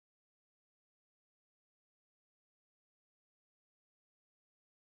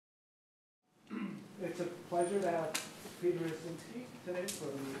It's a pleasure to have Peter Haïssinsky today from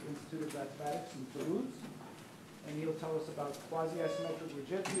the Institute of Mathematics in Toulouse. And he'll tell us about quasi-isometric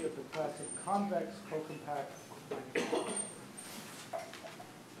rigidity of the class of convex-cocompact.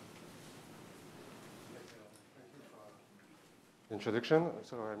 Introduction.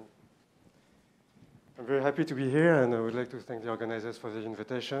 So I'm very happy to be here, and I would like to thank the organizers for the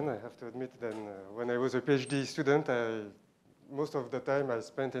invitation. I have to admit that when I was a PhD student, most of the time I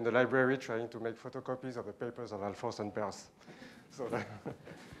spent in the library trying to make photocopies of the papers of Ahlfors-Bers. So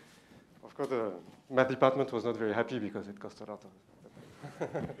of course, the math department was not very happy because it cost a lot.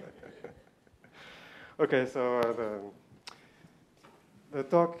 Okay, so the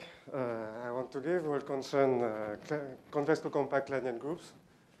talk I want to give will concern convex-cocompact Kleinian groups.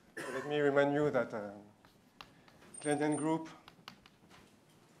 So let me remind you that Kleinian group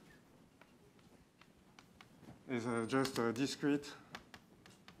is just a discrete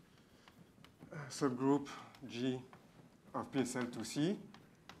subgroup G of PSL2C.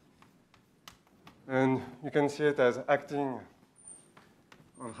 And you can see it as acting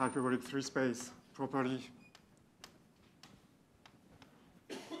on hyperbolic 3 space properly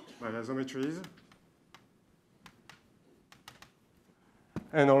by isometries.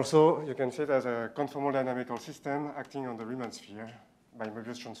 And also, you can see it as a conformal dynamical system acting on the Riemann sphere by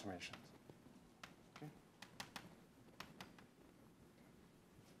Möbius transformations.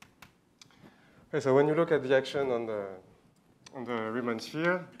 Okay, so when you look at the action on the Riemann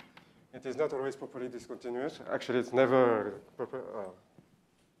sphere, it is not always properly discontinuous. Actually, it's never proper.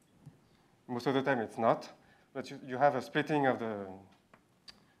 Most of the time, it's not. But you have a splitting of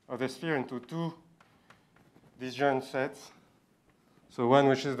the sphere into two disjoint sets. So one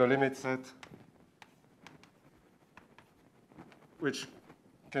which is the limit set, which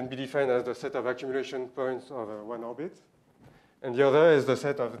can be defined as the set of accumulation points of one orbit, and the other is the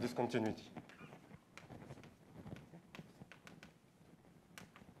set of discontinuity.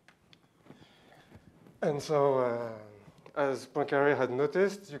 And so, as Poincaré had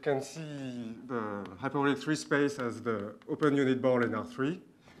noticed, you can see the hyperbolic 3 space as the open unit ball in R3,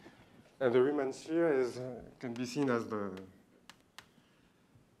 and the Riemann sphere can be seen as the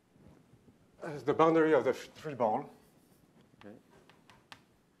boundary of the 3 ball. Okay.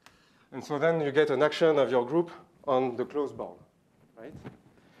 And so then you get an action of your group on the closed ball, right?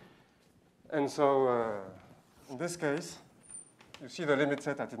 And so in this case, you see the limit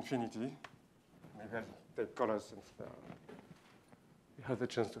set at infinity. Maybe I'll take colors since you have the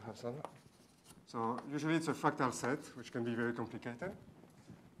chance to have some. So usually it's a fractal set, which can be very complicated.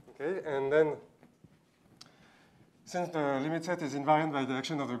 Okay, and then since the limit set is invariant by the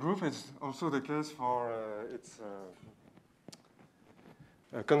action of the group, it's also the case for its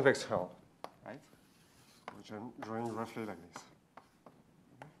convex hull, right? Which I'm drawing roughly like this.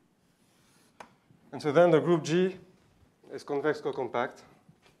 And so then the group G is convex-cocompact.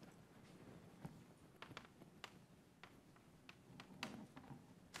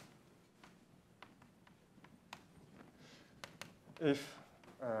 If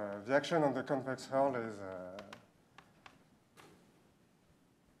the action on the convex hull is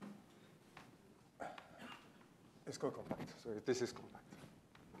co-compact. So this is compact,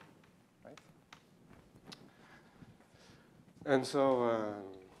 right? And so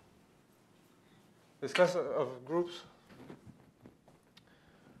this class of groups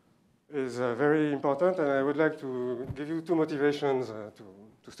is very important, and I would like to give you two motivations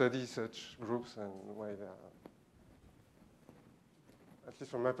to study such groups and why they are, at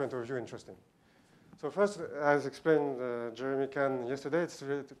least from my point of view, interesting. So first, as explained Jeremy Kahn yesterday, it's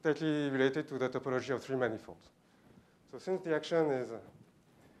tightly related to the topology of 3 manifolds. So since the action is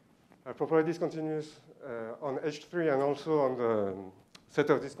properly discontinuous on H3 and also on the set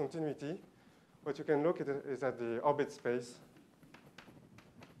of discontinuity, what you can look at is at the orbit space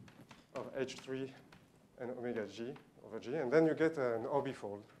of H3 and omega G over G, and then you get an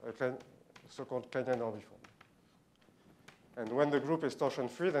orbifold, a so-called Kleinian orbifold. And when the group is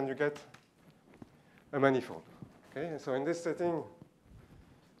torsion-free, then you get a manifold. Okay, and so in this setting,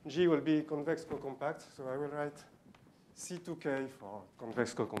 G will be convex-cocompact, so I will write C2K for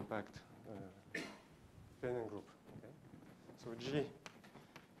convex-cocompact Kleinian group. Okay? So G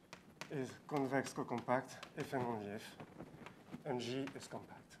is convex-cocompact if and only if, and G is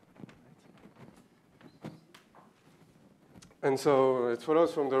compact. Right? And so it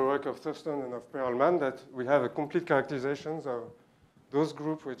follows from the work of Thurston and of Perelman that we have a complete characterizations of those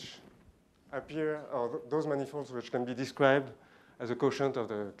groups which appear, or those manifolds which can be described as a quotient of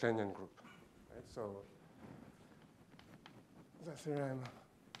the Kleinian group. Right? So the theorem.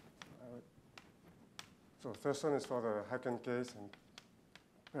 So Thurston is for the Haken case, and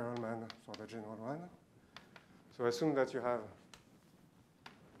Perelman for the general one. So assume that you have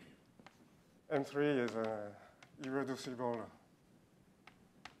M3 is an irreducible,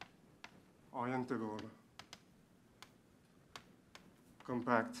 orientable,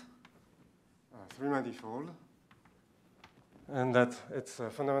 compact three-manifold, and that its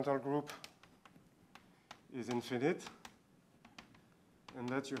fundamental group is infinite, and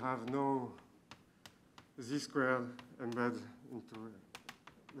that you have no z squared embedded into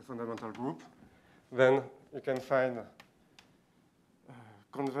the fundamental group, then you can find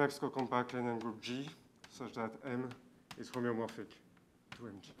convex-cocompact Kleinian group G such that M is homeomorphic to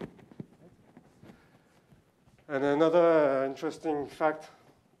Mg. And another interesting fact,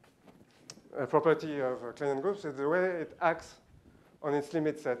 property of Kleinian groups is the way it acts on its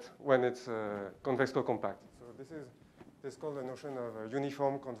limit set when it's convex-cocompact. So this is called the notion of a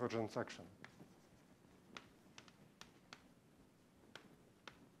uniform convergence action.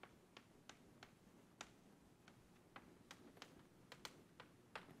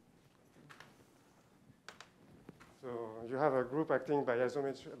 So you have a group acting by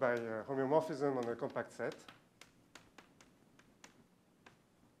homeomorphism on a compact set.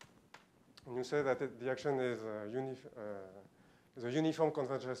 And you say that the action is a uniform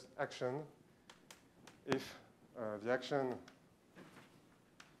convergence action if the action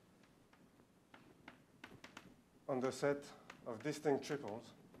on the set of distinct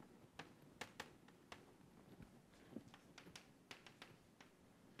triples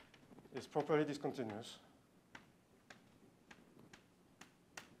is properly discontinuous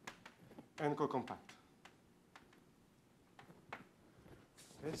and co-compact.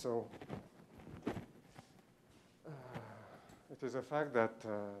 Okay, so it is a fact that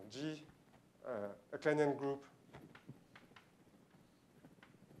G, a Kleinian group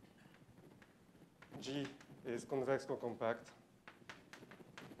G is convex co-compact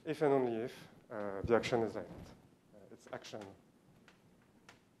if and only if the action is like that. Its action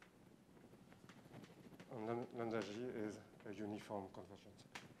on lambda G is a uniform convergence.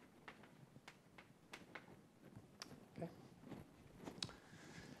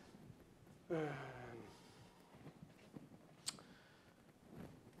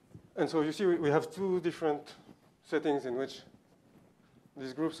 And so you see we have two different settings in which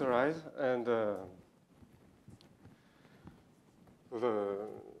these groups arise, and the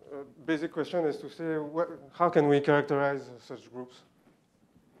basic question is to say how can we characterize such groups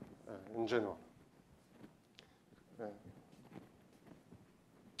in general.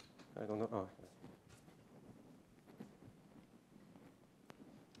 I don't know. Oh.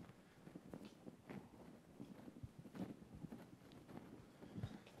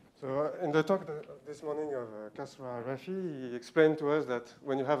 So in the talk this morning of Kasra Rafi, he explained to us that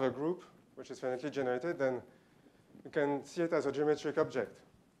when you have a group which is finitely generated, then you can see it as a geometric object.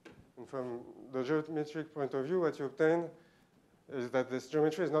 And from the geometric point of view, what you obtain is that this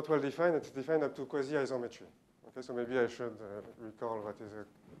geometry is not well defined. It's defined up to quasi-isometry. Okay, so maybe I should recall what is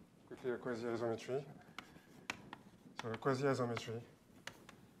quickly a quasi-isometry. So a quasi-isometry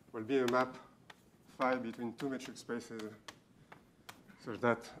will be a map phi between two metric spaces such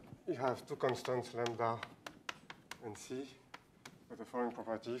that you have two constants, lambda and c, with the following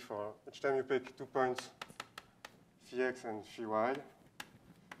property. For each time you pick 2 points, phi x and phi y,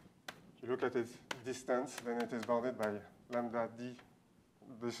 you look at its distance, then it is bounded by lambda d,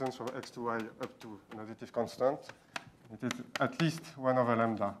 distance from x to y up to an additive constant. It is at least 1 over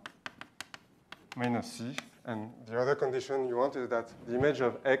lambda minus c. And the other condition you want is that the image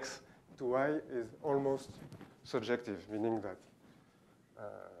of x to y is almost surjective, meaning that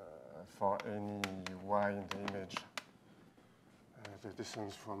for any y in the image, the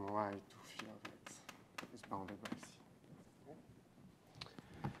distance from y to phi of x is bounded by c.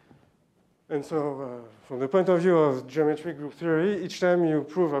 And so from the point of view of geometric group theory, each time you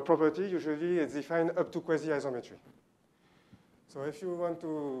prove a property, usually it's defined up to quasi-isometry. So if you want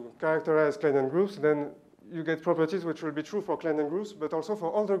to characterize Kleinian groups, then you get properties which will be true for Kleinian groups, but also for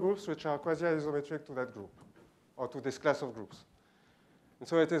all the groups which are quasi-isometric to that group, or to this class of groups. And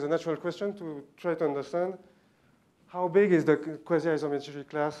so it is a natural question to try to understand how big is the quasi-isometry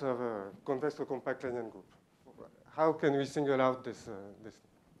class of a convex-cocompact Kleinian group. How can we single out this?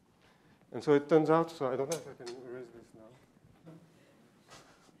 And so it turns out, so I don't know if I can erase this now.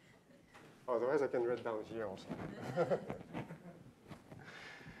 Otherwise, I can write down here also.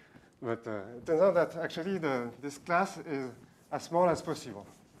 But it turns out that actually this class is as small as possible.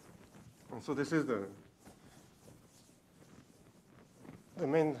 And so this is the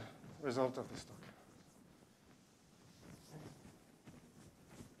main result of this talk.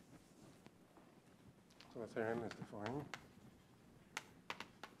 So the theorem is the following.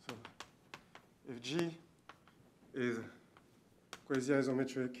 if G is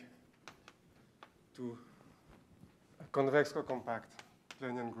quasi-isometric to a convex-cocompact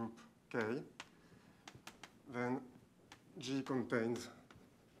Kleinian group K, then G contains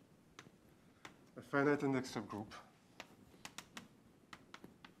a finite index subgroup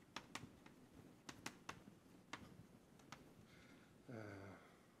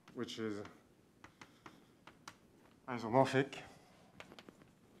which is isomorphic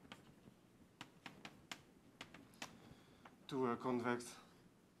to a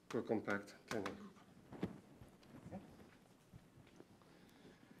convex-cocompact Kleinian group.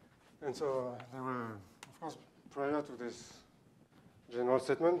 And so there were, of course, prior to this general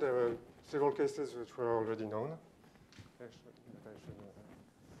statement, there were several cases which were already known that I should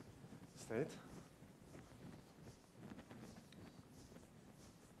state.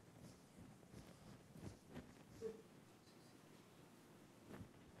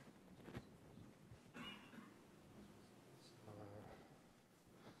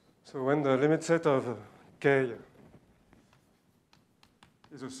 So when the limit set of K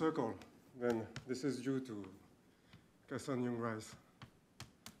is a circle, then this is due to Casson-Young-Rice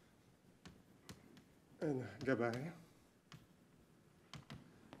and Gabay.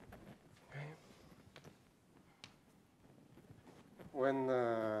 Okay. When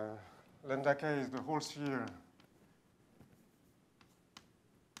lambda K is the whole sphere,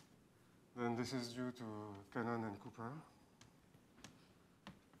 then this is due to Cannon and Cooper.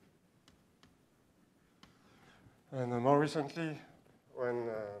 And more recently, when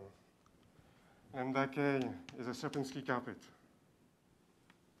lambda K is a Sierpinski carpet,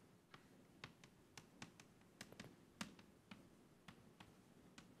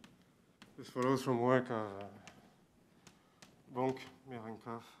 this follows from work of Bonk,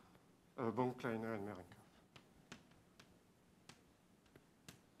 Kleiner, and Merenkov.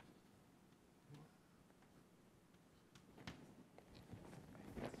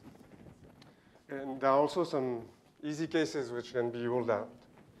 And there are also some easy cases which can be ruled out.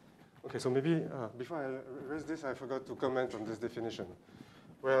 Okay, so maybe before I raise this, I forgot to comment on this definition,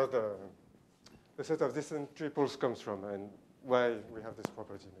 where the set of distant triples comes from and why we have this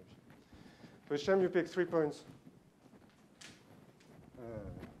property maybe. So each time you pick 3 points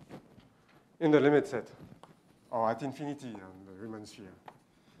in the limit set, or at infinity on the Riemann sphere,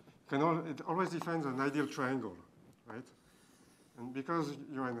 it always defines an ideal triangle, right? And because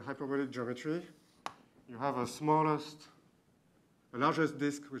you're in hyperbolic geometry, you have a largest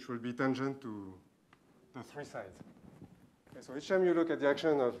disk which will be tangent to the 3 sides. Okay, so each time you look at the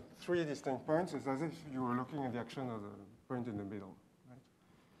action of 3 distinct points, it's as if you were looking at the action of the point in the middle. Right?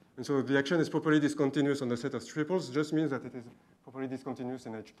 And so the action is properly discontinuous on the set of triples, just means that it is properly discontinuous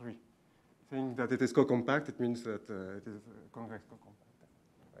in H3. Saying that it is co-compact, it means that it is convex co-compact.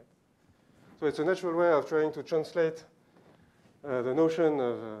 Right? So it's a natural way of trying to translate the notion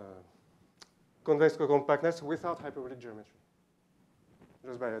of convex co-compactness without hyperbolic geometry,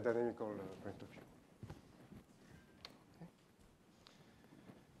 just by a dynamical point of view.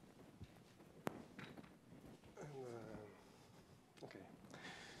 Okay.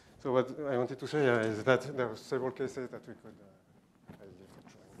 So what I wanted to say is that there are several cases that we could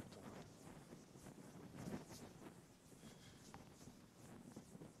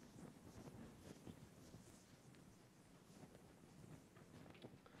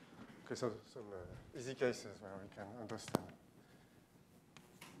Okay, so some easy cases where we can understand.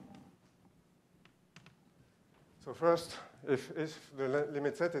 So first, if the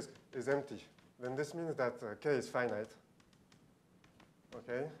limit set is empty, then this means that K is finite.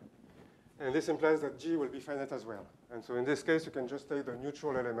 Okay? And this implies that G will be finite as well. And so in this case, you can just take the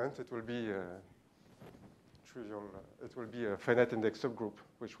neutral element. It will be trivial. It will be a finite index subgroup,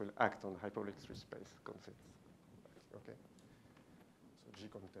 which will act on hyperbolic 3 space concepts. Okay? So G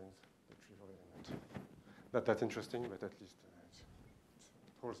contains the trivial element. Not that interesting, but at least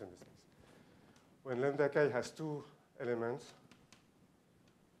it holds in this case. When lambda K has 2 elements,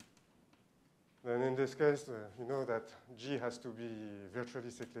 then in this case, you know that G has to be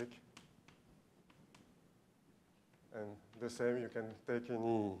virtually cyclic. And the same, you can take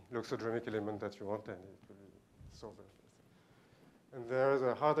any loxodromic element that you want, and it will solve it. And there is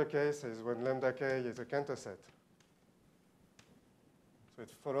a harder case, is when lambda K is a Cantor set. So it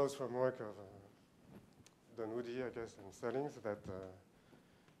follows from work of Dunwoody, I guess, and Stellings, that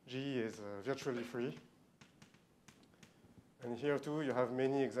G is virtually free. And here, too, you have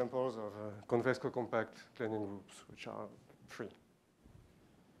many examples of convex-cocompact Kleinian groups, which are free.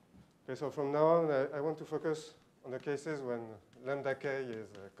 Okay, so from now on, I want to focus on the cases when lambda K is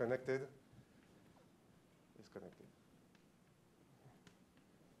connected.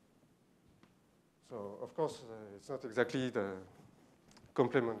 So, of course, it's not exactly the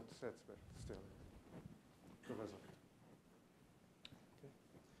complement set, but still covers it. Okay.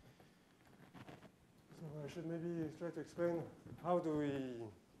 So I should maybe try to explain how do we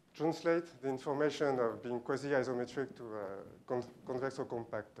translate the information of being quasi-isometric to a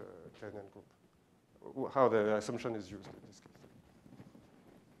convex-cocompact Kleinian group, how the assumption is used in this case.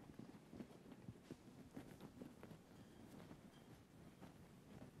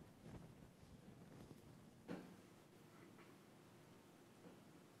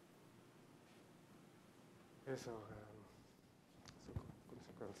 Okay, so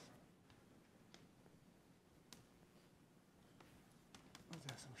consequence of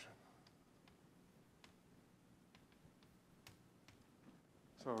the assumption.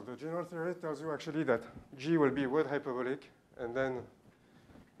 So the general theory tells you actually that G will be word hyperbolic, and then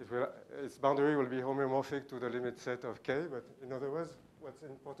its boundary will be homeomorphic to the limit set of K. But in other words, what's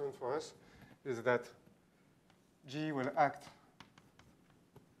important for us is that G will act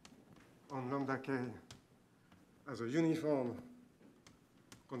on lambda K as a uniform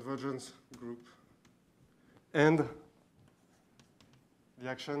convergence group, and the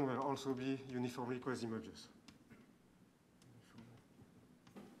action will also be uniformly quasi-mobius.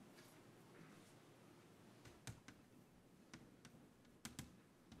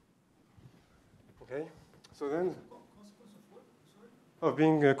 Okay, so then, Consequence of what? Sorry? of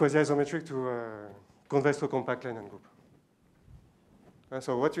being quasi-isometric to a convex-cocompact Kleinian group.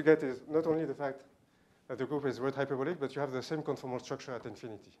 So what you get is not only the fact that the group is word hyperbolic, but you have the same conformal structure at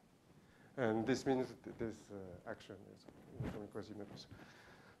infinity. And this means that this action is uniformly quasi-mobius.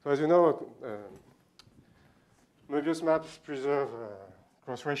 So as you know, Mobius maps preserve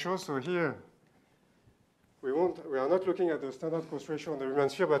cross ratios. So here, we are not looking at the standard cross ratio on the Riemann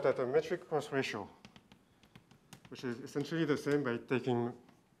sphere, but at a metric cross ratio, which is essentially the same by taking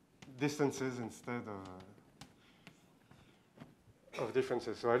distances instead of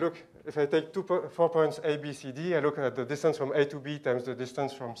differences. So if I take 4 points A, B, C, D, I look at the distance from A to B times the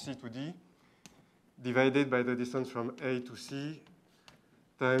distance from C to D, divided by the distance from A to C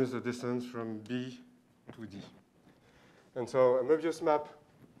times the distance from B to D. And so a Mobius map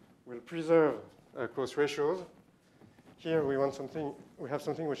will preserve close ratios. Here we have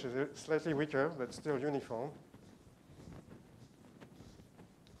something which is slightly weaker, but still uniform.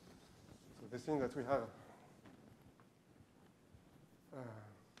 So this means that we have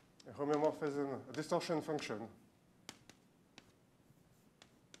a homeomorphism, a distortion function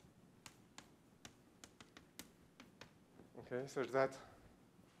okay, such that,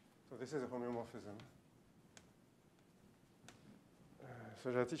 so this is a homeomorphism,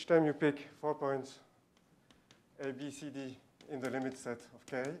 so that each time you pick 4 points A, B, C, D in the limit set of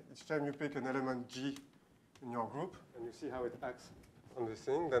K, each time you pick an element G in your group, and you see how it acts on this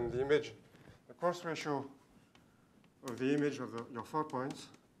thing, then the image, the cross ratio of the image of your 4 points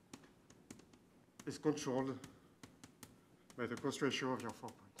is controlled by the cross ratio of your 4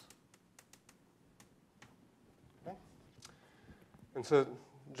 points. Okay? And so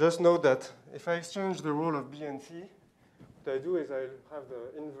just note that if I exchange the role of B and C, what I do is I have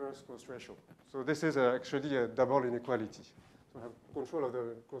the inverse cross ratio. So this is actually a double inequality. So I have control of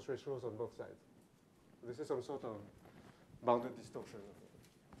the cross ratios on both sides. So this is some sort of bounded distortion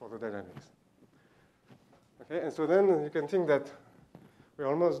for the dynamics. Okay, and so then you can think that we're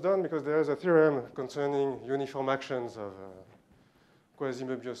almost done because there is a theorem concerning uniform actions of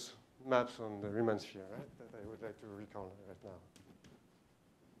quasi-Mobius maps on the Riemann sphere, right? That I would like to recall right now.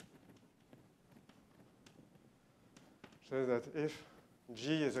 Says that if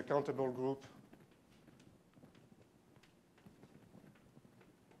G is a countable group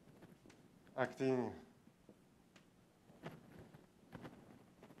acting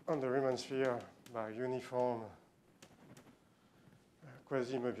on the Riemann sphere by uniform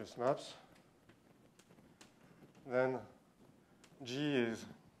quasi-Mobius maps, then G is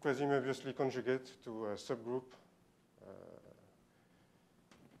quasi-Mobiusly conjugate to a subgroup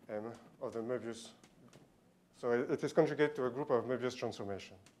M of the Mobius. So it is conjugate to a group of Mobius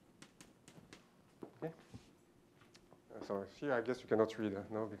transformation. Okay? So here I guess you cannot read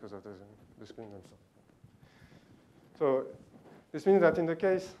no, because of the screen. I'm sorry. So this means that in the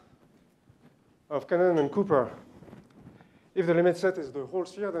case of Cannon and Cooper, if the limit set is the whole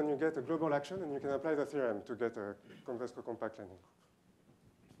sphere, then you get a global action, and you can apply the theorem to get a convex-cocompact Kleinian group.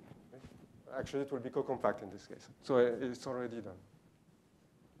 Okay? Actually, it will be cocompact in this case. So it's already done.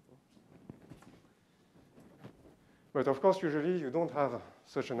 But of course, usually, you don't have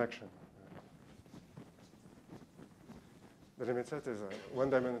such an action. The limit set is a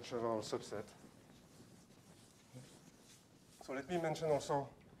one-dimensional subset. So let me mention also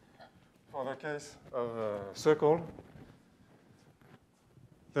for the case of a circle,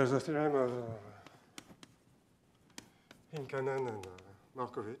 there's a theorem of Hinkanen and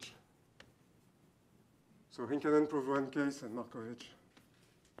Markovitch. So Hinkanen proved one case and Markovitch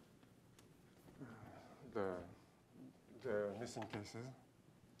the missing cases.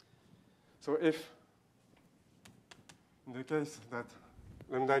 So if, in the case that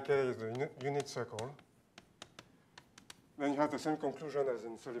lambda k is the unit circle, then you have the same conclusion as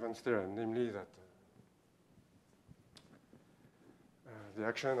in Sullivan's theorem, namely that the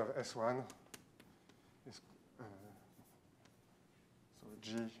action of S1 is, so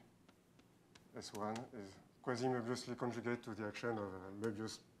G S1 is quasi-Möbiusly conjugate to the action of a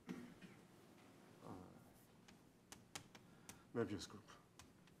Möbius group.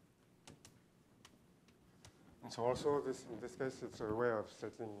 And so also this, in this case, it's a way of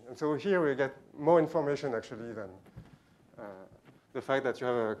setting. And so here we get more information actually than the fact that you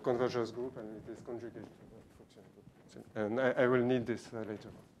have a convergence group and it is conjugate. And I will need this later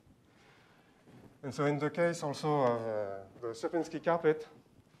on. And so in the case also of the Sierpinski carpet,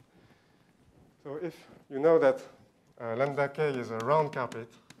 so if you know that lambda k is a round carpet,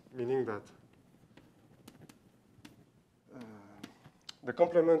 meaning that the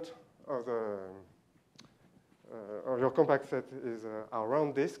complement of your compact set is are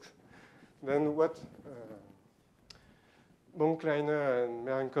round disks, then what Kleinian and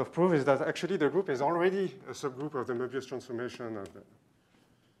Merenkov prove is that actually the group is already a subgroup of the Möbius transformation of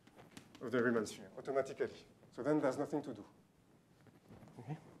the Riemann sphere automatically. So then there's nothing to do.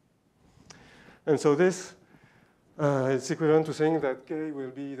 Okay. And so this is equivalent to saying that K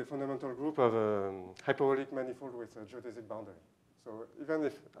will be the fundamental group of a hyperbolic manifold with a geodesic boundary. So even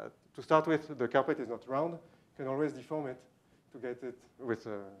if, to start with, the carpet is not round, you can always deform it to get it with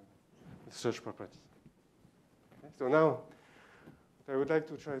such properties. Okay. So now, what I would like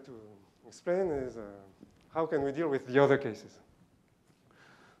to try to explain is how can we deal with the other cases.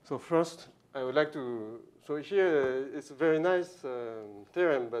 So first, I would like to, so here it's a very nice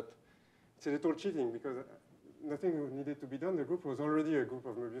theorem, but it's a little cheating because nothing needed to be done. The group was already a group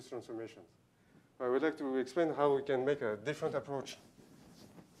of Möbius transformations. I would like to explain how we can make a different approach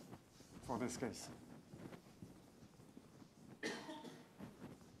for this case.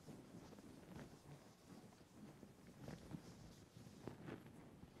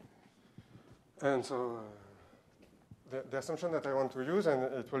 And so the assumption that I want to use, and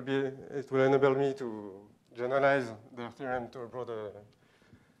it will enable me to generalize the theorem to a broader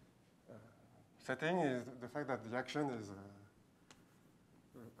setting, is the fact that the action is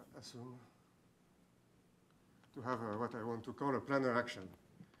assumed to have what I want to call a planar action.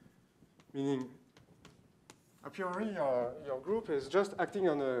 Meaning, a priori, your group is just acting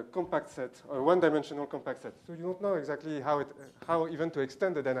on a compact set, a one-dimensional compact set. So you don't know exactly how even to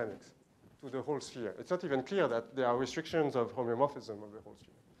extend the dynamics to the whole sphere. It's not even clear that there are restrictions of homeomorphism of the whole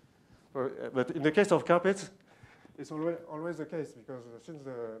sphere. But in the case of carpets, it's always the case, because since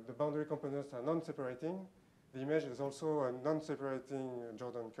the boundary components are non-separating, the image is also a non-separating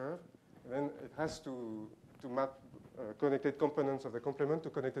Jordan curve. And then it has to map connected components of the complement to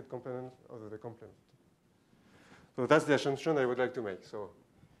connected components of the complement. So that's the assumption I would like to make. So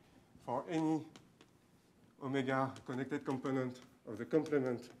for any omega connected component of the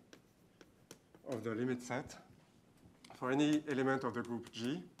complement of the limit set, for any element of the group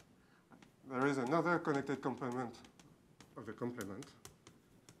G, there is another connected component of the complement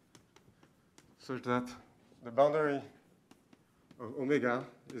such that the boundary of omega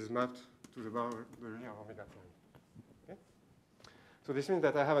is mapped to the boundary of omega prime. Okay? So this means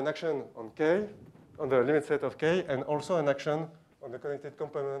that I have an action on K, on the limit set of K, and also an action on the connected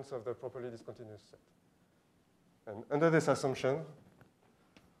components of the properly discontinuous set. And under this assumption,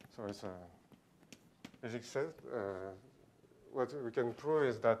 so it's a basic set, what we can prove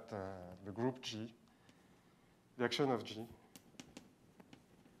is that the group G, the action of G,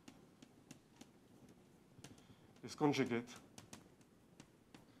 is conjugate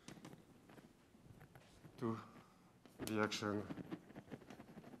to the action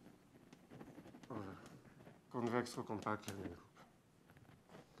of a convex-cocompact linear group.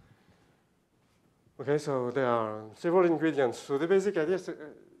 Okay, so there are several ingredients. So the basic idea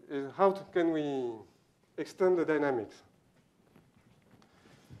is how can we extend the dynamics?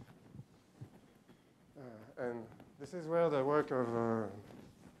 And this is where the work of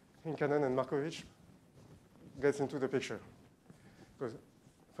Hinkanen and Markovitch gets into the picture. Because,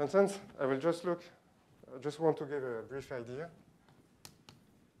 for instance, I will just look, I just want to give a brief idea.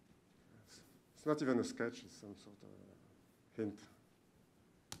 It's not even a sketch, it's some sort of hint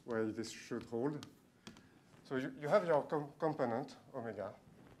why this should hold. So you have your component, omega,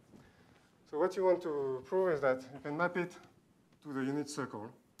 So what you want to prove is that you can map it to the unit circle,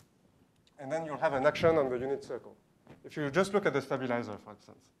 and then you'll have an action on the unit circle. If you just look at the stabilizer, for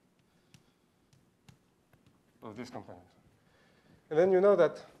instance, of this component. And then you know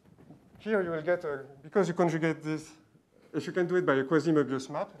that here you will get, because you conjugate this, if you can do it by a Quasi-Möbius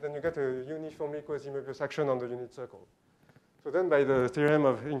map, then you get a uniformly Quasi-Möbius action on the unit circle. So then by the theorem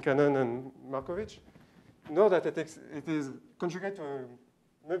of Inkanen and Markovich, you know that it is conjugate to a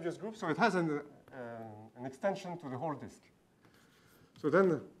Möbius group, so it has an extension to the whole disk. So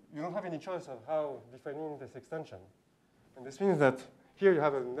then you don't have any choice of how defining this extension. And this means that here you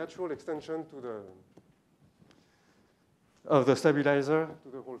have a natural extension to of the stabilizer to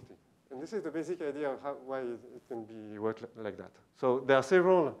the whole thing. And this is the basic idea of why it can be worked like that. So there are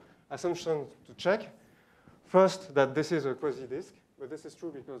several assumptions to check. First, that this is a quasi-disk, but this is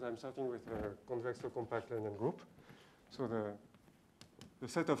true because I'm starting with a convex-cocompact Kleinian group. So the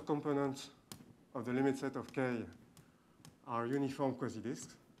set of components of the limit set of K are uniform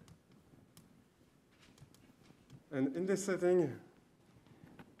quasi-disks. And in this setting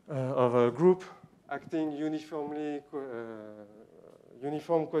of a group acting uniformly,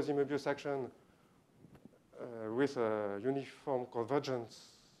 uniform Quasi-Möbius action with a uniform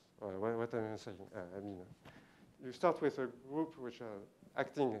convergence, what am I saying? I mean, you start with a group which are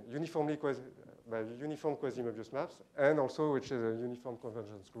acting uniformly by uniform Quasi-Möbius maps, and also which is a uniform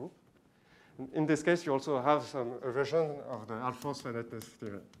convergence group. In this case, you also have a version of the Ahlfors finiteness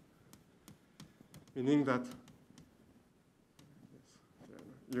theorem, meaning that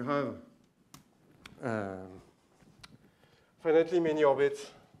you have finitely many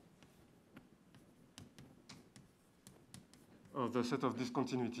orbits of the set of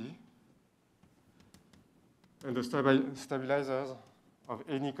discontinuity, and the stabilizers of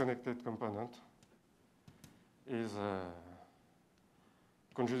any connected component is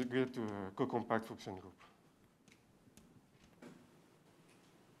conjugate to a co-compact function group.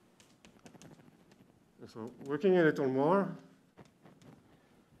 So working a little more,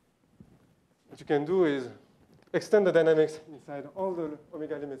 what you can do is extend the dynamics inside all the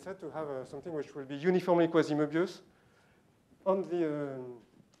omega limit set to have something which will be uniformly Quasi-Möbius on the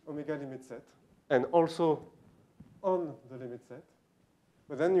omega limit set and also on the limit set.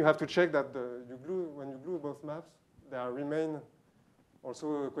 But then you have to check that when you glue both maps, they remain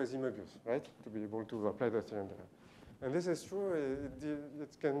also Quasi-Möbius, right? To be able to apply the theorem there. And this is true.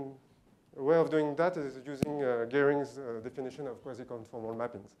 A way of doing that is using Gering's definition of quasi-conformal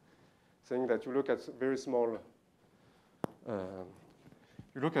mappings, saying that you look at very small,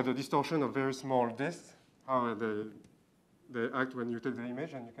 you look at the distortion of very small disks, how they act when you take the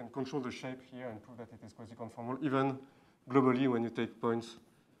image, and you can control the shape here and prove that it is quasi-conformal, even globally when you take points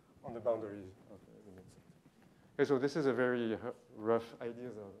on the boundaries of the limit set. Okay, so this is a very rough idea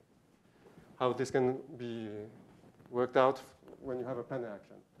of how this can be worked out when you have a planar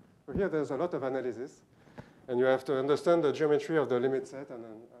action. So here there's a lot of analysis, and you have to understand the geometry of the limit set and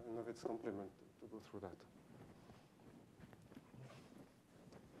of its complement to go through that.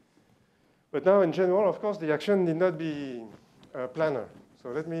 But now, in general, of course, the action need not be planar. So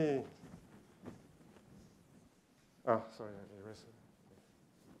let me, sorry, I erased it.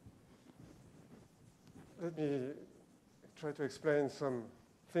 Let me try to explain some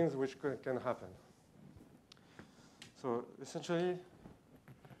things which can happen. So essentially,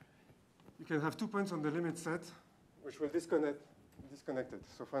 you can have 2 points on the limit set which will disconnected.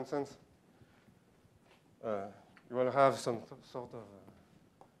 So for instance, you will have some sort of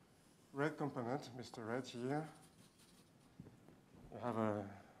red component, Mr. Red here. You have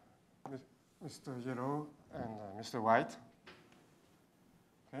Mr. Yellow and Mr. White.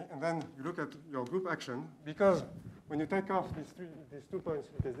 Okay, and then you look at your group action, because when you take off these 2 points,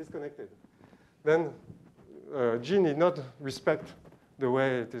 it is disconnected. Then G need not respect the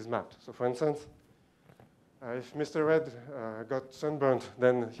way it is mapped. So for instance, if Mr. Red got sunburned,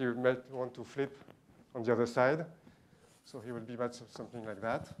 then he might want to flip on the other side. So he will be mapped something like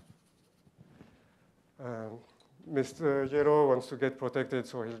that. Mr. Yellow wants to get protected,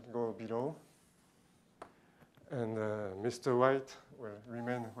 so he'll go below. And Mr. White will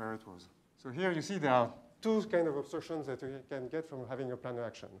remain where it was. So here you see there are 2 kind of obstructions that you can get from having a planar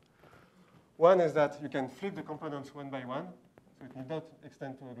action. One is that you can flip the components one by one, so it need not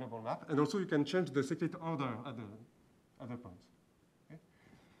extend to a global map. And also you can change the cyclic order at the other points. Okay?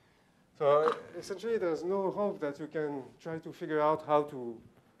 So essentially there's no hope that you can try to figure out how to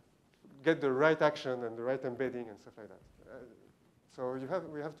get the right action and the right embedding and stuff like that. So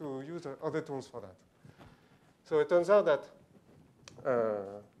we have to use other tools for that. So it turns out that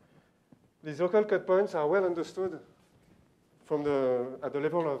these local cut points are well understood at the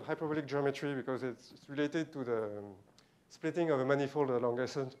level of hyperbolic geometry, because it's related to the splitting of a manifold along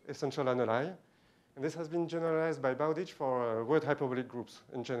essential analy. And this has been generalized by Bowditch for word hyperbolic groups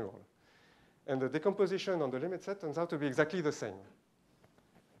in general. And the decomposition on the limit set turns out to be exactly the same.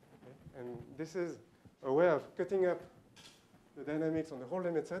 Okay? And this is a way of cutting up the dynamics on the whole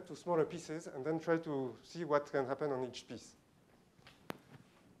limit set to smaller pieces and then try to see what can happen on each piece.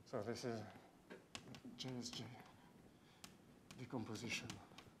 So this is JSJ decomposition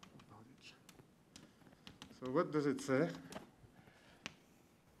of Bowditch. So what does it say?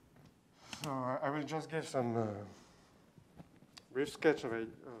 So I will just give some brief sketch of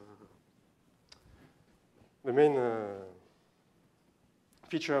the main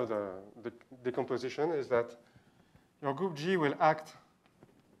feature of the decomposition is that your group G will act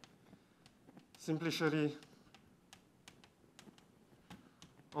simplicity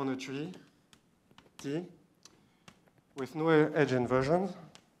on a tree, T, with no edge inversions.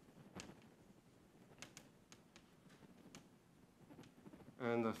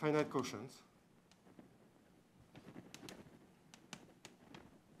 And finite quotients.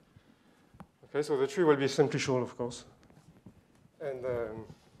 Okay, so the tree will be simplicial, of course. And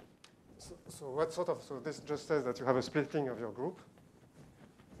so this just says that you have a splitting of your group.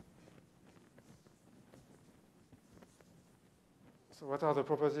 So what are the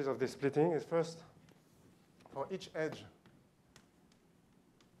properties of this splitting? Is first, for each edge,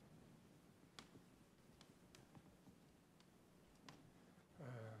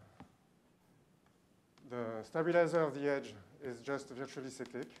 the stabilizer of the edge is just virtually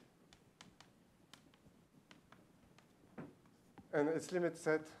cyclic. And its limit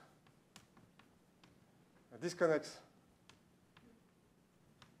set disconnects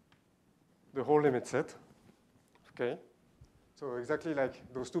the whole limit set. Okay. So exactly like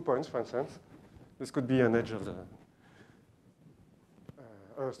those 2 points, for instance, this could be an edge of the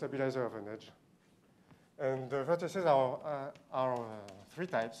a stabilizer of an edge. And the vertices are 3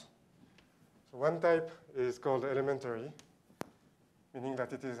 types. So one type is called elementary, meaning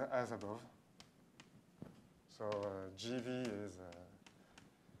that it is as above. So GV is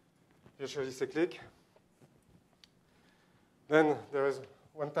virtually cyclic. Then there is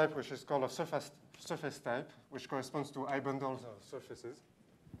one type which is called a surface type, which corresponds to I bundles of surfaces.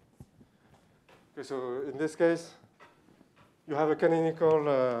 Okay, so in this case, you have a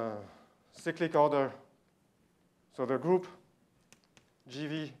canonical cyclic order. So the group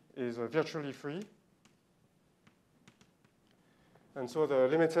GV is virtually free. And so the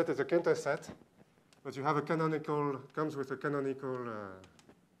limit set is a counter set, but you have a canonical, comes with a canonical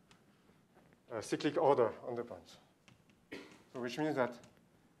cyclic order on the points. So which means that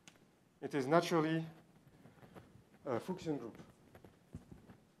it is naturally a Fuchsian group.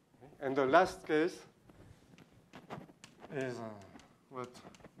 And the last case is what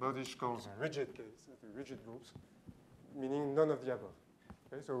Bowditch calls a rigid case, the rigid groups, meaning none of the above.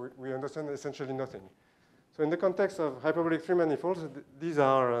 Okay, so we understand essentially nothing. So in the context of hyperbolic 3 manifolds,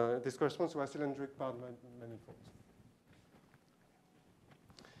 this corresponds to a cylindric part manifolds.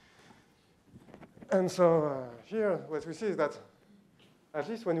 And so here, what we see is that at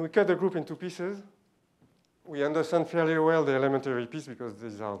least when we cut the group into pieces, we understand fairly well the elementary piece because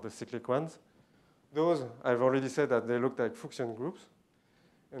these are the cyclic ones. Those, I've already said that they look like Fuchsian groups.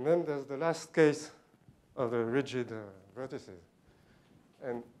 And then there's the last case of the rigid vertices.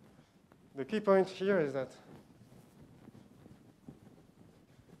 And the key point here is that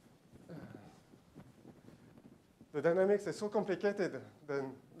the dynamics is so complicated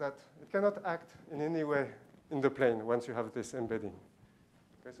that it cannot act in any way in the plane once you have this embedding.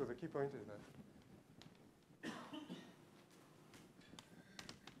 Okay, so the key point is that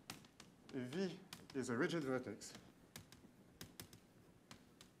if V is a rigid vertex,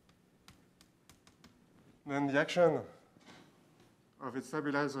 then the action of its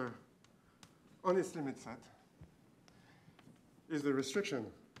stabilizer on its limit set is the restriction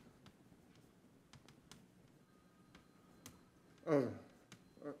of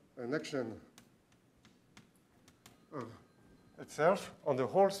an action of itself on the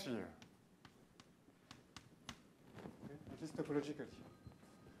whole sphere, okay, at least topologically.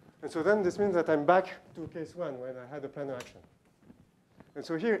 And so then this means that I'm back to case 1 when I had a planar action. And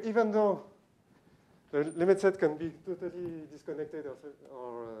so here, even though the limit set can be totally disconnected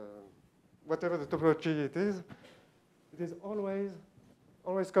or whatever the topology it is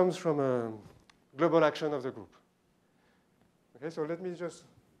always comes from a global action of the group. Okay, so let me just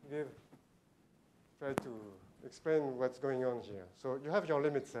try to explain what's going on here. So you have your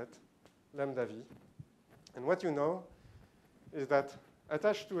limit set, lambda V, and what you know is that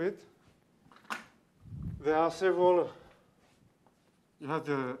attached to it, there are several you have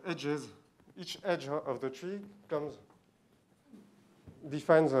the edges. Each edge of the tree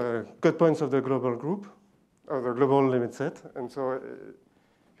defines cut points of the global group, or the global limit set. And so you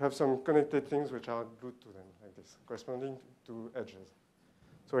have some connected things which are glued to them, like this, corresponding to edges.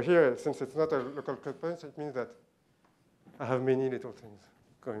 So here, since it's not a local cut point, it means that I have many little things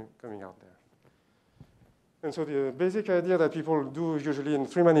coming out there. And so the basic idea that people do usually in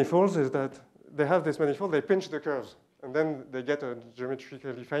three manifolds is that they have this manifold, they pinch the curves, and then they get a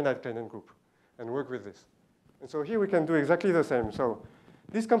geometrically finite Kleinian group and work with this. And so here we can do exactly the same. So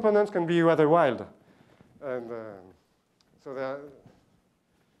these components can be rather wild. And so there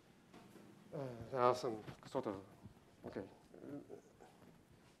are some sort of, okay.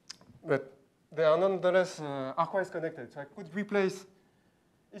 But they are nonetheless arcwise connected. So I could replace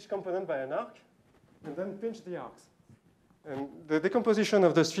each component by an arc and then pinch the arcs. And the decomposition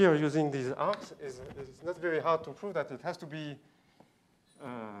of the sphere using these arcs is not very hard to prove that it has to be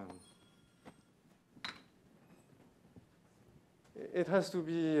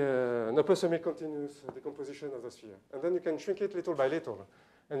an aposemic continuous decomposition of the sphere. And then you can shrink it little by little.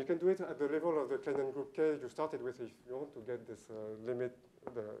 And you can do it at the level of the Kleinian group K you started with if you want to get this limit,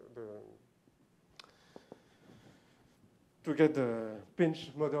 to get the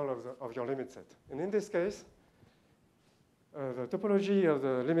pinch model of your limit set. And in this case, the topology of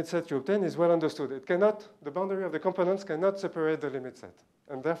the limit set you obtain is well understood. It cannot, the boundary of the components cannot separate the limit set.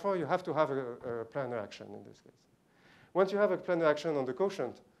 And therefore, you have to have a planar action in this case. Once you have a planar action on the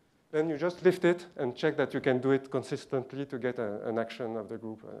quotient, then you just lift it and check that you can do it consistently to get an action of the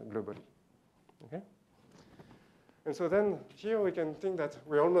group globally. Okay? And so then here we can think that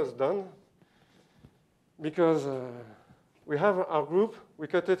we're almost done because we have our group, we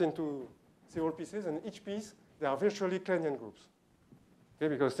cut it into several pieces, and each piece, they are virtually Kleinian groups. Okay,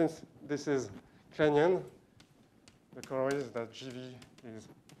 because since this is Kleinian, the color is that GV is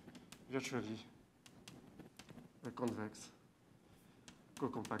virtually a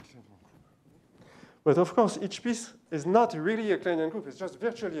convex-cocompact. But of course, each piece is not really a Kleinian group. It's just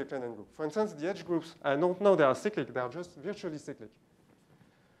virtually a Kleinian group. For instance, the edge groups, I don't know they are cyclic. They are just virtually cyclic.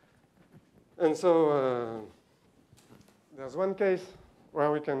 And so there's one case where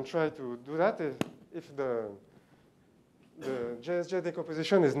we can try to do that if the JSJ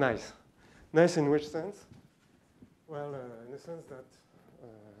decomposition is nice. Nice in which sense? Well, in the sense that,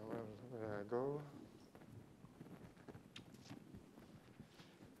 where I go?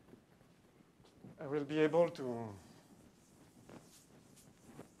 I will be able to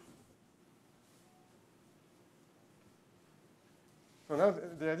so now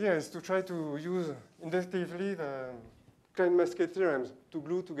the idea is to try to use inductively the Klein-Masquet theorems to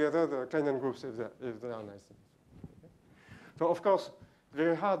glue together the Kleinian groups if they are nice. Okay. So of course,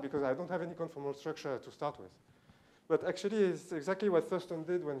 very hard because I don't have any conformal structure to start with. But actually, it's exactly what Thurston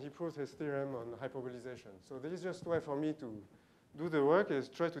did when he proved his theorem on hyperbolization. So the easiest way for me to do the work is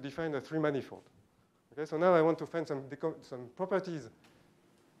try to define a three-manifold. Okay, so now I want to find some properties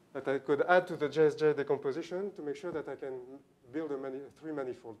that I could add to the JSJ decomposition to make sure that I can build a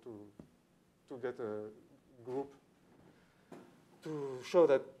three-manifold to get a group to show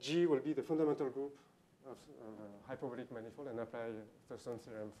that G will be the fundamental group of a hyperbolic manifold and apply Thurston's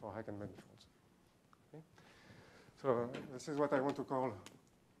theorem for eigenmanifolds. Okay? So this is what I want to call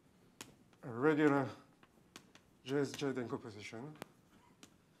a regular JSJ decomposition.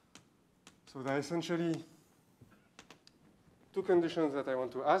 So there are essentially two conditions that I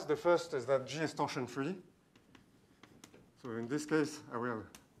want to ask. The first is that G is torsion-free. So in this case, I will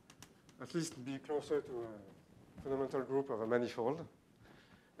at least be closer to a fundamental group of a manifold.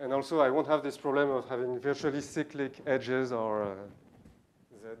 And also, I won't have this problem of having virtually cyclic edges or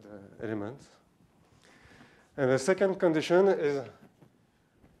Z elements. And the second condition is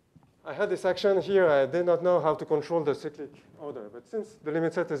I had this action here. I did not know how to control the cyclic order. But since the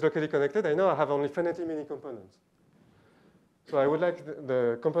limit set is locally connected, I know I have only finitely many components. So I would like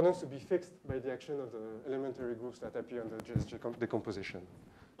the components to be fixed by the action of the elementary groups that appear in the JSJ decomposition.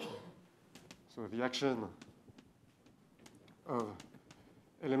 So the action of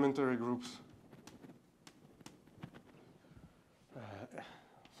elementary groups,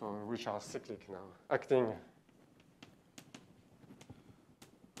 which are cyclic now, acting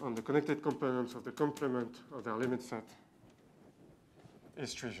on the connected components of the complement of their limit set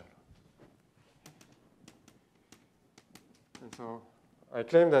is trivial. And so I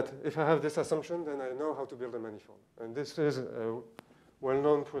claim that if I have this assumption, then I know how to build a manifold. And this is a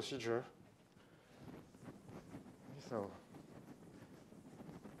well-known procedure. So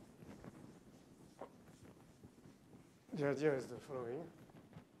the idea is the following.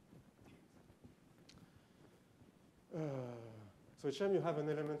 So each time you have an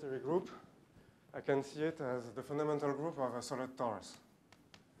elementary group, I can see it as the fundamental group of a solid torus.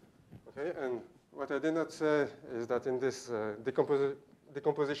 Okay, and what I did not say is that in this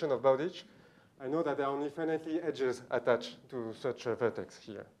decomposition of Bowditch, I know that there are only finitely edges attached to such a vertex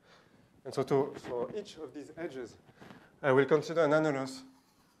here. And so for each of these edges, I will consider an annulus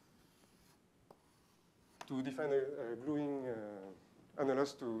to define a gluing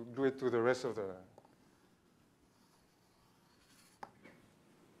annulus to glue it to the rest of the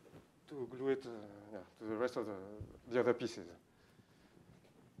to the rest of the other pieces.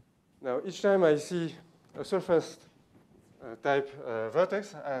 Now, each time I see a surface type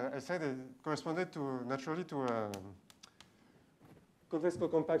vertex, I said it corresponded to naturally to a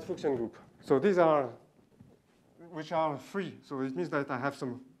convex-cocompact Fuchsian group. So these are which are free. So it means that I have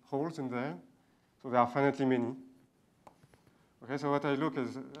some holes in there. So there are finitely many. Okay, so what I look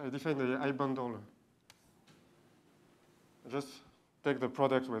is I define the I bundle. I just take the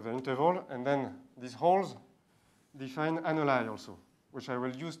product with the interval, and then these holes define annuli also, which I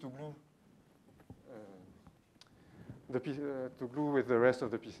will use to glue to glue with the rest of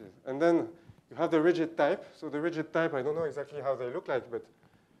the pieces. And then you have the rigid type. So the rigid type, I don't know exactly how they look like, but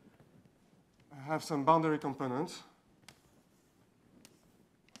I have some boundary components,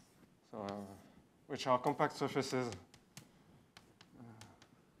 so, which are compact surfaces,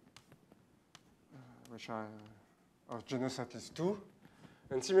 which are of genus at least 2.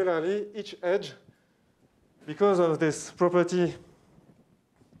 And similarly, each edge, because of this property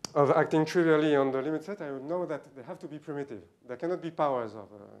of acting trivially on the limit set, I would know that they have to be primitive. There cannot be powers of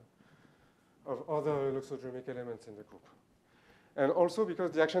other luxodromic elements in the group. And also,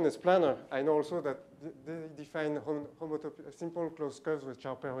 because the action is planar, I know also that they define homotopy, simple closed curves which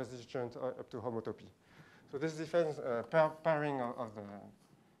are pair-resistant up to homotopy. So this defines pairing of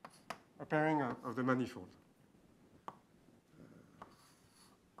the manifold.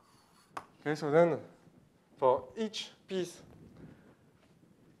 Okay, so then for each piece,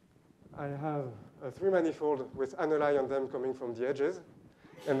 I have a 3-manifold with annuli on them coming from the edges.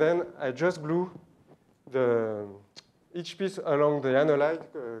 And then I just glue each piece along the annuli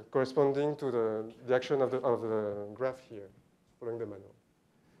corresponding to the action of the graph here, following the manual.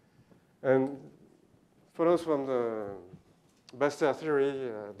 And follows from the Baster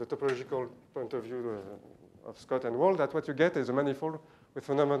theory, the topological point of view of Scott and Wall, that what you get is a manifold with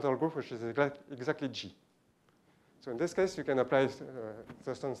fundamental group, which is exactly G. So in this case, you can apply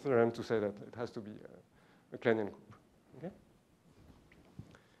Thurston's theorem to say that it has to be a Kleinian group. Okay?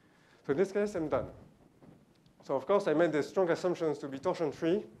 So in this case, I'm done. So of course, I made the strong assumptions to be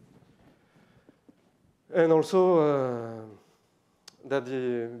torsion-free, and also that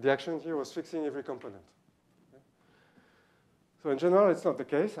the action here was fixing every component. Okay? So in general, it's not the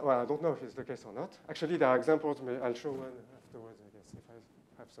case. Well, I don't know if it's the case or not. Actually, there are examples. I'll show one afterwards, I guess, if I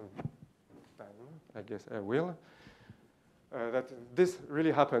have some time. I guess I will. That this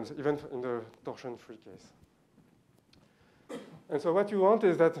really happens, even in the torsion-free case. And so what you want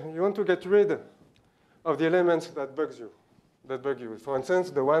is that you want to get rid of the elements that bug you. For instance,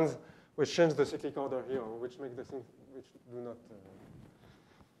 the ones which change the cyclic order here, or which make the things which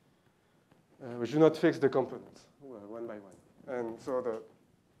do not fix the components one by one. And so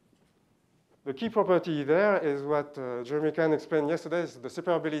the key property there is what Jeremy Kahn explained yesterday, is the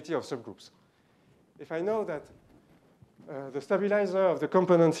separability of subgroups. If I know that the stabilizer of the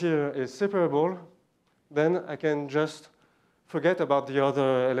components here is separable, then I can just forget about the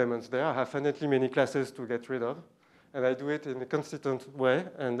other elements there. I have finitely many classes to get rid of, and I do it in a consistent way,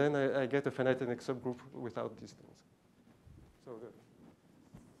 and then I get a finite NX subgroup without these things. So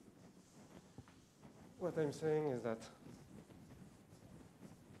what I'm saying is that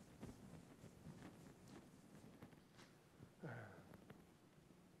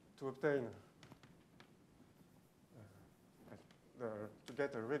to obtain to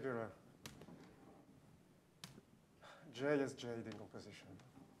get a regular JSJ decomposition,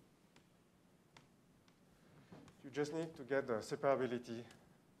 you just need to get the separability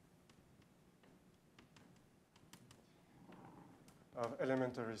of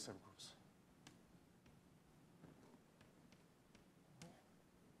elementary subgroups.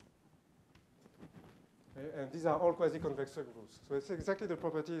 Okay, and these are all quasi-convex subgroups. So it's exactly the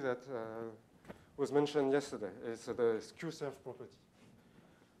property that was mentioned yesterday. It's the Q-surf property.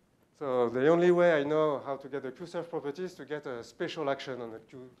 So the only way I know how to get the Q-surf property is to get a spatial action on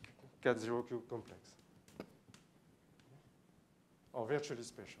a cat0Q complex, or virtually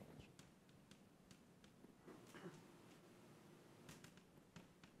spatial.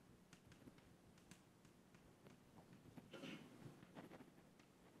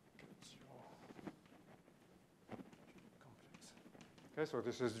 Okay, so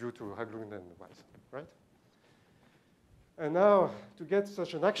this is due to Haglund and Weiss, right? And now, to get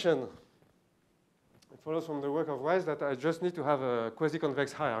such an action, it follows from the work of Weiss that I just need to have a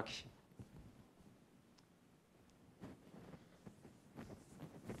quasi-convex hierarchy.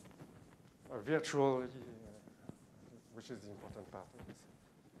 A virtual, which is the important part of this.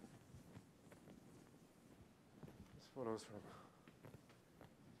 This follows from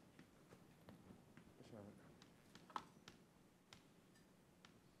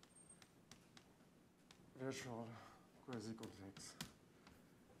virtual quasi-convex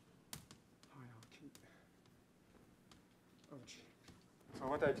hierarchy of G. So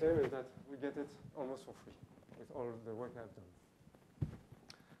what I claim is that we get it almost for free with all the work I've done.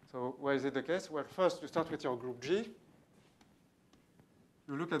 So why is it the case? Well, first you start with your group G.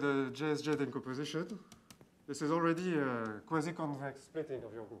 You look at the JSJ decomposition. This is already a quasi-convex splitting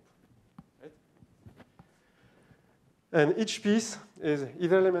of your group, right? And each piece is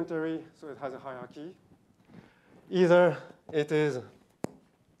either elementary, so it has a hierarchy, either it is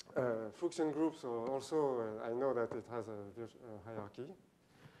a Fuchsian group, so also I know that it has a hierarchy,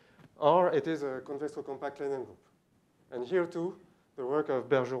 or it is a convex-cocompact Kleinian group. And here too, the work of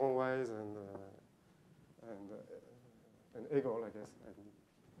Bergeron, Weiss, and Hegel, I guess,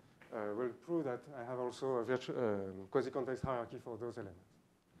 will prove that I have also a quasi-convex hierarchy for those elements.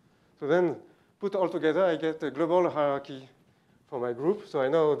 So then, put all together, I get a global hierarchy for my group. So I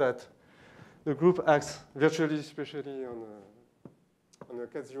know that the group acts virtually, especially on a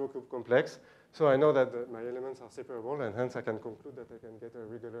cat-0 cube complex. So I know that my elements are separable, and hence I can conclude that I can get a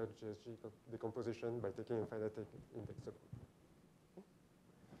regular JSG decomposition by taking a finite index subgroup.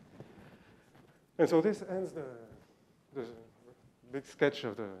 And so this ends the big sketch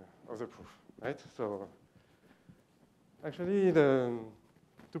of the proof, right? So actually,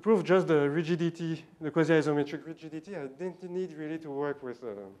 to prove just the rigidity, the quasi-isometric rigidity, I didn't need really to work with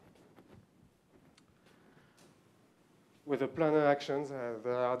the planar actions.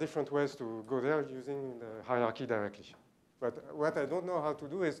 There are different ways to go there using the hierarchy directly. But what I don't know how to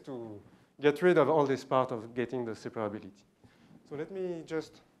do is to get rid of all this part of getting the separability. So let me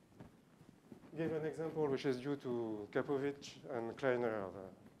just give an example which is due to Kapovic and Kleiner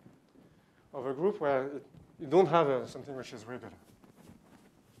of a group where you don't have something which is regular.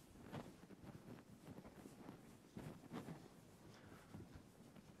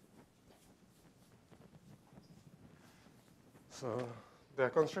 So their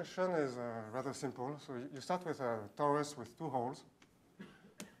construction is rather simple. So you start with a torus with two holes.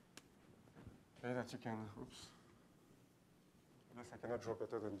 Okay, that you can, oops. I guess I cannot draw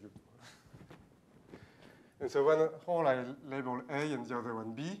better than you do. And so one hole I label A and the other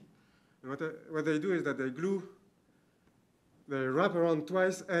one B. And what they do is that they wrap around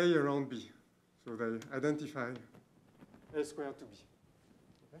twice A around B. So they identify A squared to B.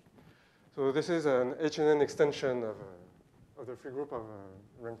 Okay? So this is an H&N extension of the free group of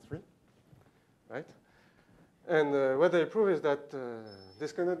rank 3, right? And what they prove is that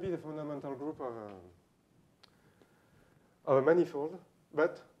this cannot be the fundamental group of a manifold,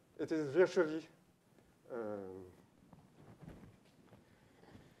 but it is virtually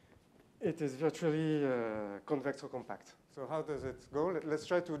convex-cocompact. So how does it go? Let's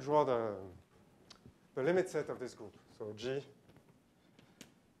try to draw the limit set of this group. So G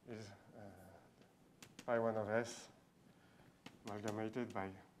is phi 1 of S amalgamated by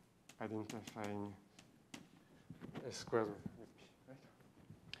identifying S squared with P, right?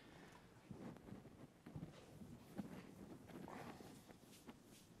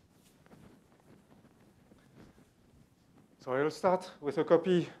 So I will start with a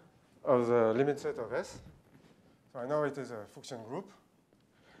copy of the limit set of S. So I know it is a Fuchsian group.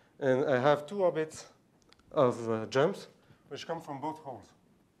 And I have two orbits of jumps which come from both holes,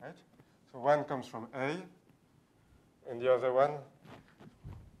 right? So one comes from A, and the other one,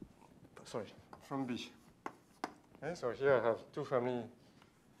 from B. Okay, so here I have two family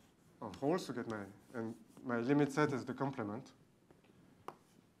of holes to get and my limit set is the complement.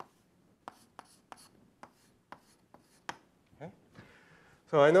 Okay.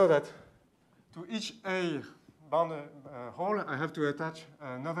 So I know that to each A bound hole, I have to attach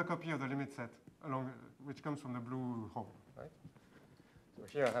another copy of the limit set which comes from the blue hole, right? So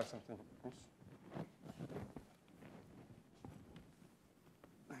here I have something. Oops.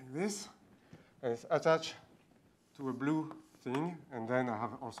 Like this, and it's attached to a blue thing, and then I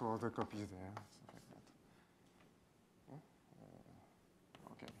have also other copies there, stuff like that.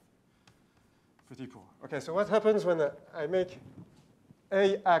 Okay, pretty cool. Okay, so what happens when I make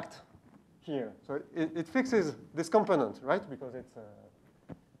A act here? So it fixes this component, right? Because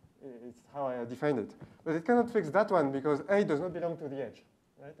it's how I defined it. But it cannot fix that one because A does not belong to the edge,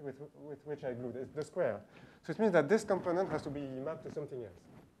 right, with which I glued. It's the square. So it means that this component has to be mapped to something else.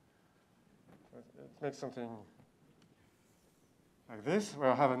 It makes something like this,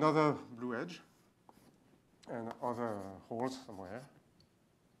 where I have another blue edge and other holes somewhere.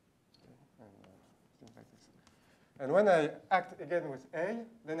 Okay. And things like this. And when I act again with A,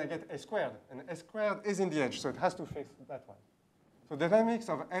 then I get A squared. And A squared is in the edge, so it has to fix that one. So the dynamics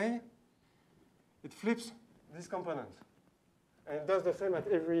of A, it flips this component. And it does the same at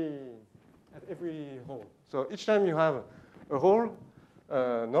every hole. So each time you have a hole,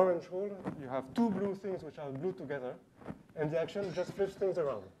 an orange hole, you have two blue things which are glued together, and the action just flips things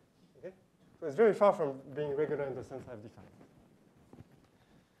around. Okay? So it's very far from being regular in the sense I've defined.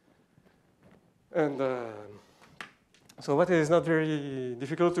 And so what is not very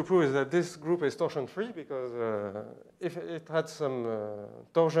difficult to prove is that this group is torsion-free, because if it had some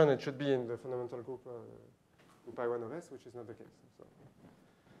torsion, it should be in the fundamental group pi1 of S, which is not the case.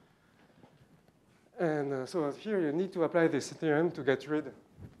 So here you need to apply this theorem to get rid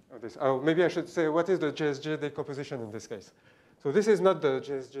of this. Oh, maybe I should say, what is the JSJ decomposition in this case? So this is not the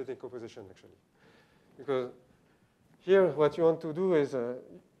JSJ decomposition, actually. Because here what you want to do is,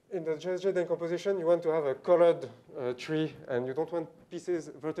 in the JSJ decomposition, you want to have a colored tree, and you don't want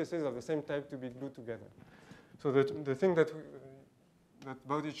vertices of the same type to be glued together. So the thing that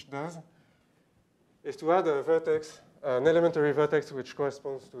Bowditch does is to add a vertex, an elementary vertex which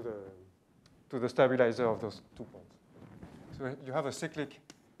corresponds to the stabilizer of those 2 points. So you have a cyclic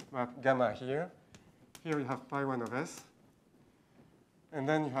map gamma here. Here you have pi1 of S. And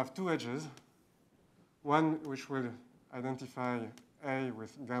then you have two edges, one which will identify A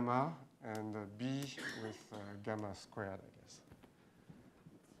with gamma and B with gamma squared, I guess.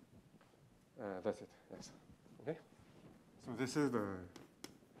 That's it, yes. Okay? So this is the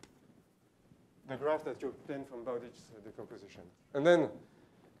graph that you obtain from Bowditch's decomposition. And then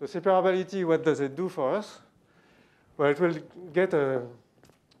the separability, what does it do for us? Well, it will get a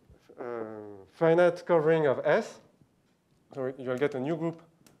finite covering of S. So you'll get a new group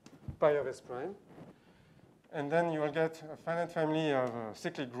pi of S prime. And then you will get a finite family of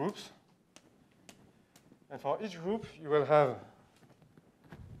cyclic groups. And for each group, you will have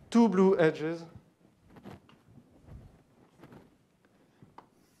two blue edges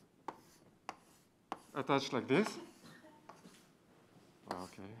attached like this.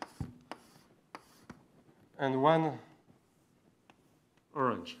 Okay. And one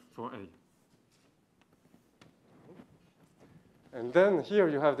orange for A. And then here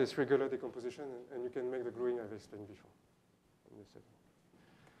you have this regular decomposition, and you can make the gluing I've explained before. In this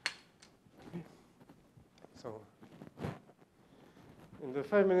setting. So in the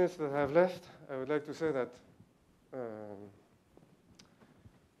 5 minutes that I have left, I would like to say that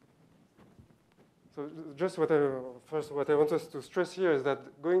so just what I want us to stress here is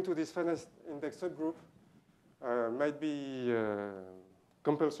that going to this finite index subgroup might be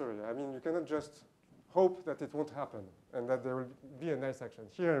compulsory. I mean, you cannot just hope that it won't happen and that there will be a nice action.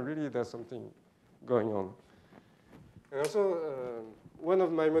 Here, really, there's something going on. And also, one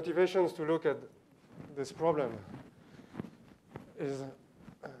of my motivations to look at this problem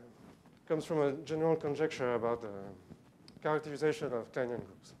comes from a general conjecture about the characterization of Kleinian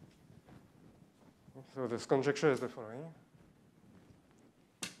groups. So this conjecture is the following.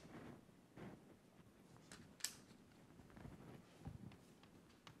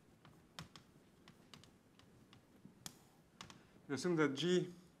 We assume that G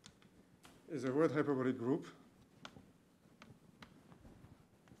is a word hyperbolic group,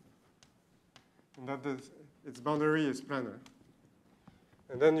 and that its boundary is planar.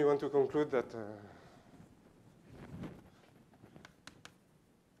 And then you want to conclude that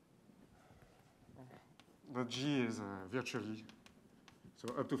G is virtually,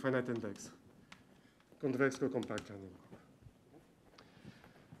 so up to finite index, convex-cocompact Kleinian group.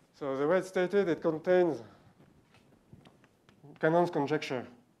 So the way it's stated, it contains Cannon's conjecture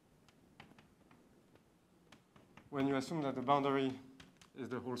when you assume that the boundary is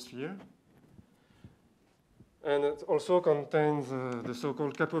the whole sphere. And it also contains the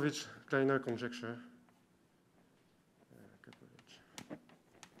so-called Kapovich-Kleiner conjecture.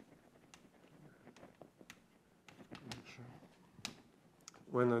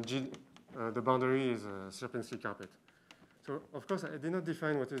 When the boundary is a Sierpinski carpet. So, of course, I did not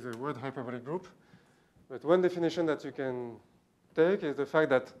define what is a word hyperbolic group, but one definition that you can take is the fact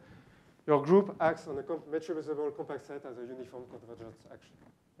that your group acts on a metrifiable compact set as a uniform convergence action.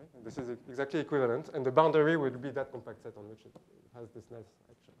 Okay? And this is exactly equivalent, and the boundary will be that compact set on which it has this nice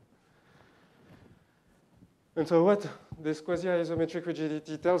action. And so what this quasi-isometric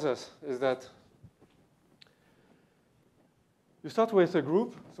rigidity tells us is that you start with a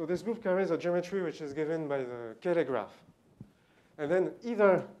group. So this group carries a geometry which is given by the Cayley graph. And then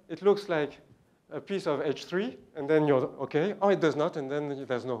either it looks like a piece of H3, and then you're OK, or it does not, and then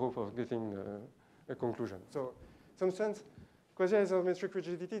there's no hope of getting a conclusion. So in some sense, quasi-isometric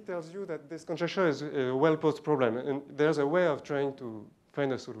rigidity tells you that this conjecture is a well-posed problem, and there's a way of trying to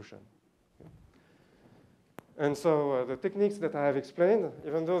find a solution. And so the techniques that I have explained,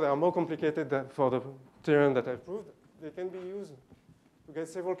 even though they are more complicated than for the theorem that I've proved, they can be used to get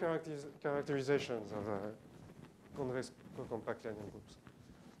several characterizations of convex-cocompact Kleinian groups.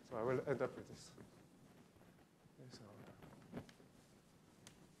 So I will end up with this.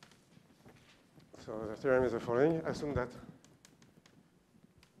 So the theorem is the following. Assume that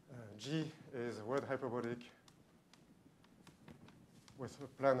G is a word hyperbolic with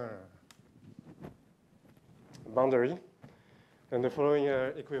a planar boundary. And the following are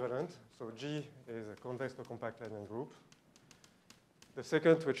equivalent. So G is a convex-cocompact Kleinian group. The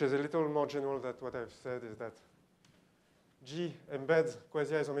second, which is a little more general than what I've said, is that G embeds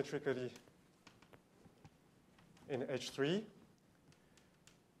quasi-isometrically in H3.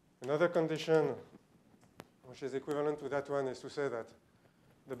 Another condition, which is equivalent to that one, is to say that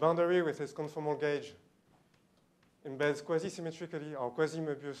the boundary with its conformal gauge embeds quasi-symmetrically or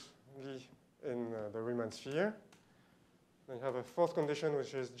quasi-Möbiusly in the Riemann sphere. Then you have a fourth condition,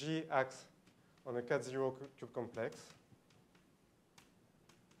 which is G acts on a cat-0 cube complex.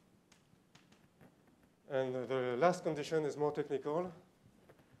 And the last condition is more technical.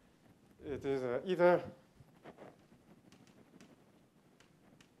 It is either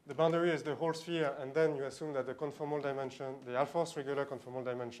the boundary is the whole sphere, and then you assume that the conformal dimension, the Ahlfors regular conformal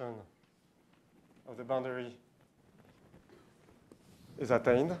dimension of the boundary is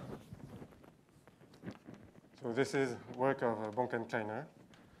attained. So this is work of Bonk and Kleiner.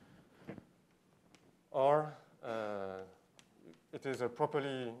 Or it is a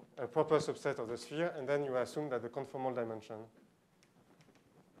proper subset of the sphere, and then you assume that the conformal dimension,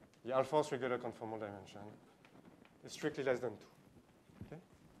 the Ahlfors regular conformal dimension, is strictly less than 2. Okay?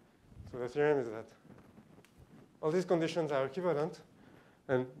 So the theorem is that all these conditions are equivalent,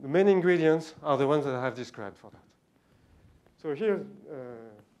 and the main ingredients are the ones that I have described for that. So here,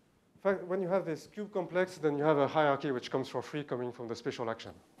 in fact, when you have this cube complex, then you have a hierarchy which comes for free coming from the spatial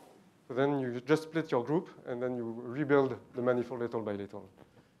action. So then you just split your group, and then you rebuild the manifold little by little.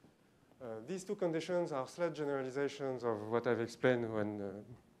 These two conditions are slight generalizations of what I've explained when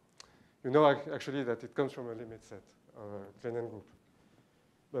you know actually that it comes from a limit set of a Kleinian group.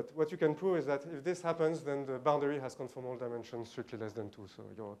 But what you can prove is that if this happens, then the boundary has conformal dimensions strictly less than 2, so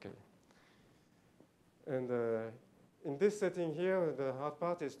you're OK. And in this setting here, the hard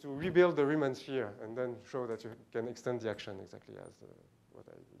part is to rebuild the Riemann sphere and then show that you can extend the action exactly as what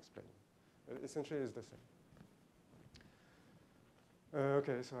I explained. Essentially, it's the same.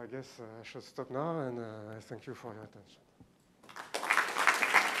 OK, so I guess I should stop now, and I thank you for your attention.